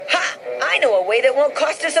know a way that won't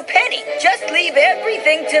cost us a penny. Just leave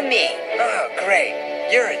everything to me. Oh, great.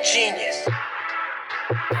 You're a genius.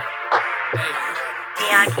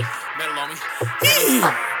 Miyagi. Metal on me.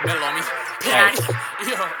 Metal on me. Miyagi.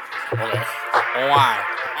 Okay. Alright.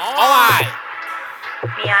 Alright.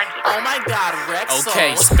 Miyagi. Oh my god, Rex.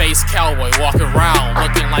 Okay, space cowboy walking around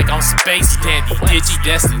looking like I'm space dandy.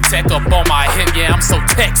 Digi-destined, tech up on my hip, yeah, I'm so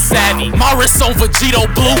tech savvy. My wrist on Vegito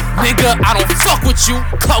blue, nigga, I don't fuck with you.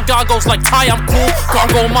 Cloud goggles like Ty, I'm cool.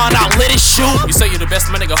 Gargomon, I'll let it shoot. You say you're the best,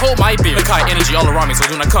 my nigga, hold my beer. The kind energy all around me, so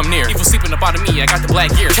do not come near. Evil sleeping up out of me, I got the black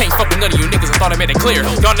gear. Can't fuck with none of you niggas, I thought I made it clear.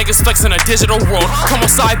 Y'all niggas flex in a digital world. Come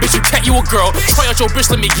outside, bitch, you can't, you a girl. Try out your bitch,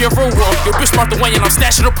 let me give her a whirl. Your bitch marked the way and I'm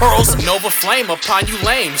stashing the pearls. Nova flame upon you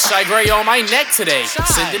lame. Shy gray on my neck today.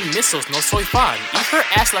 Sending missiles, no soy fun. Eat her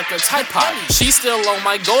ass like a Tide Pod. She's still on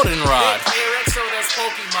my goldenrod.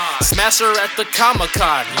 Smash her at the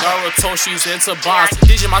Comic-Con. Naruto, she's into bonds.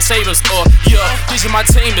 Digimon savers, yeah. Digimon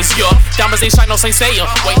tamers, yeah. Diamonds ain't shine, no Saint Seiya.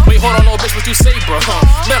 Wait, hold on, no bitch, what you say, bro?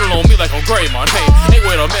 Metal on me like WARGREYMON. Hey,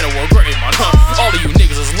 wait a minute, WARGREYMON. All of you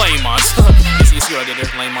niggas is lame-ons. You see what I did there?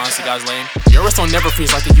 Lame-ons, you guys lame. Your wrist don't never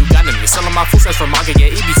freeze like the Uganda me. Selling my food sets for manga,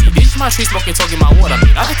 yeah, EBC. Digimon street smoking, talking my what I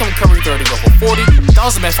mean. I think I'm Curry 30, go for 40. That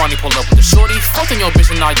was the man finally pulled up with the shorty. Fucking your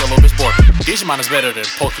bitch and now your little bitch bored. Digimon is better than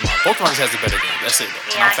Pokemon. Pokemon just has the better game. That's it,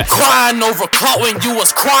 though. I'm fat. Crying over clout when you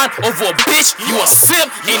was crying over a bitch. You a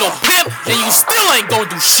simp, ain't no pimp, and you still ain't gonna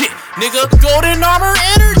do shit, nigga. Golden armor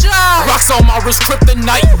energized. Rocks on my wrist,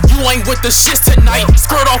 kryptonite. You ain't with the shits tonight.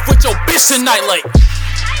 Skirt off with your bitch tonight, like.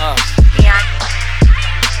 Miyagi.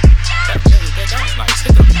 That was nice.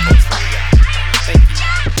 Hit the post for you guys. Thank you.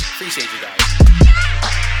 Appreciate you guys.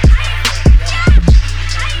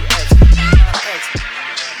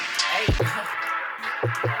 Hey.